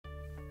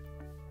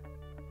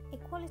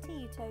equality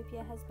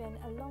utopia has been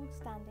a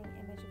long-standing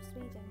image of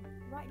Sweden.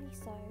 Rightly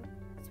so,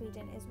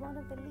 Sweden is one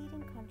of the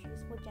leading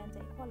countries for gender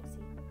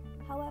equality.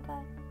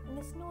 However, in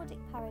this Nordic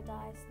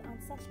paradise, the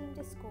unsettling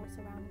discourse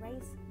around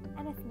race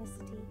and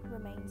ethnicity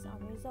remains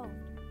unresolved.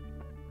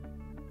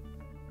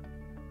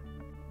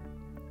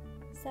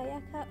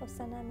 Sayaka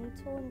Osanami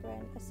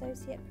Törngren,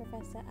 Associate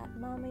Professor at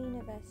Malmö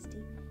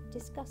University,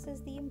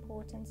 discusses the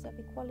importance of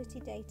equality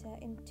data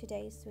in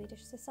today's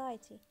Swedish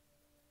society.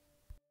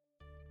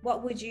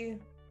 What would you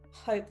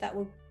hope that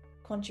will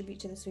contribute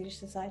to the Swedish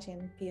society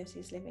and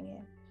POCs living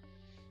here?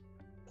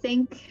 I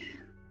think,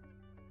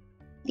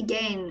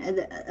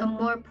 again, a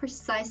more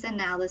precise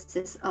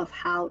analysis of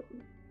how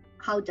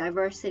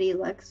diversity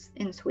looks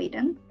in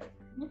Sweden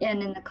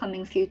and in the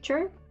coming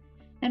future,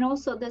 and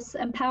also this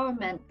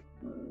empowerment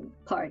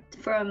part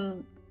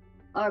from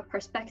our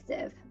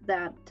perspective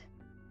that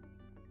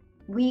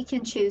we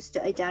can choose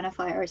to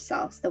identify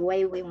ourselves the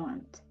way we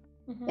want.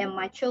 And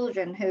my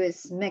children, who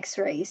is mixed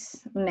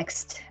race,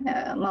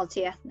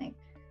 multi-ethnic,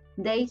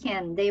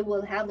 they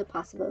will have the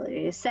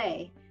possibility to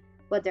say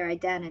what their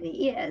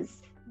identity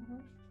is.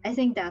 I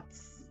think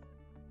that's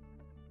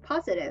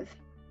positive.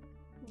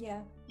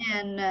 Yeah.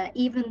 And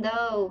even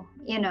though,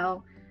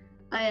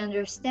 I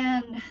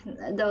understand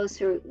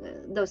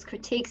those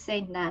critiques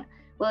saying that,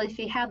 well, if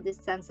you have this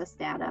census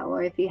data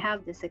or if you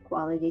have this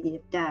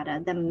equality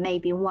data, then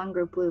maybe one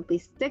group will be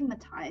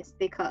stigmatized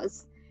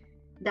because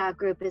that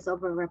group is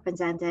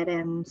overrepresented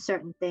in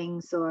certain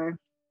things or,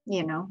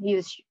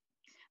 used.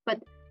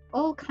 But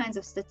all kinds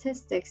of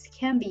statistics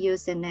can be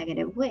used in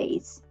negative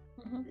ways.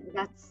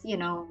 That's,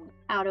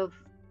 out of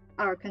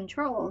our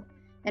control.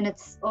 And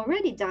it's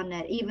already done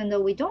it, even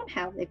though we don't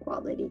have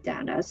equality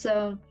data.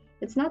 So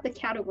it's not the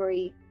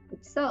category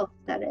itself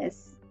that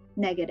is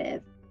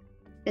negative.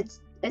 It's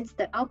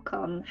the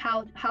outcome,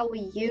 how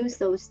we use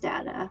those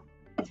data.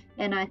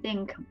 And I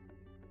think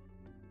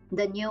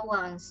the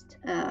nuanced,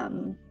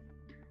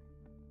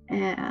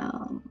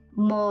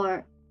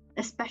 more,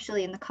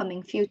 especially in the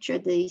coming future,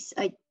 these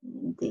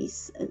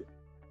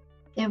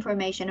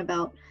information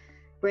about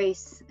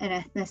race and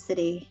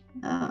ethnicity,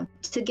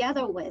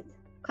 together with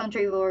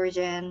country of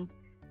origin,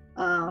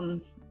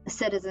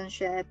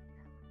 citizenship,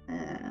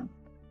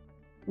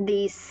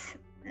 these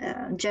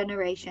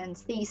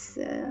generations, these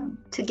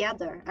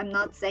together. I'm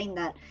not saying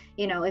that,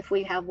 if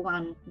we have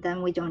one,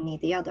 then we don't need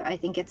the other. I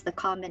think it's the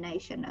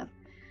combination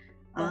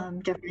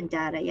of different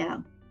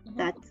data,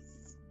 that's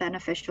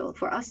beneficial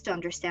for us to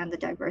understand the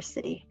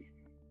diversity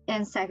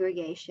and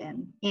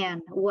segregation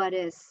and what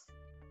is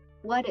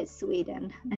Sweden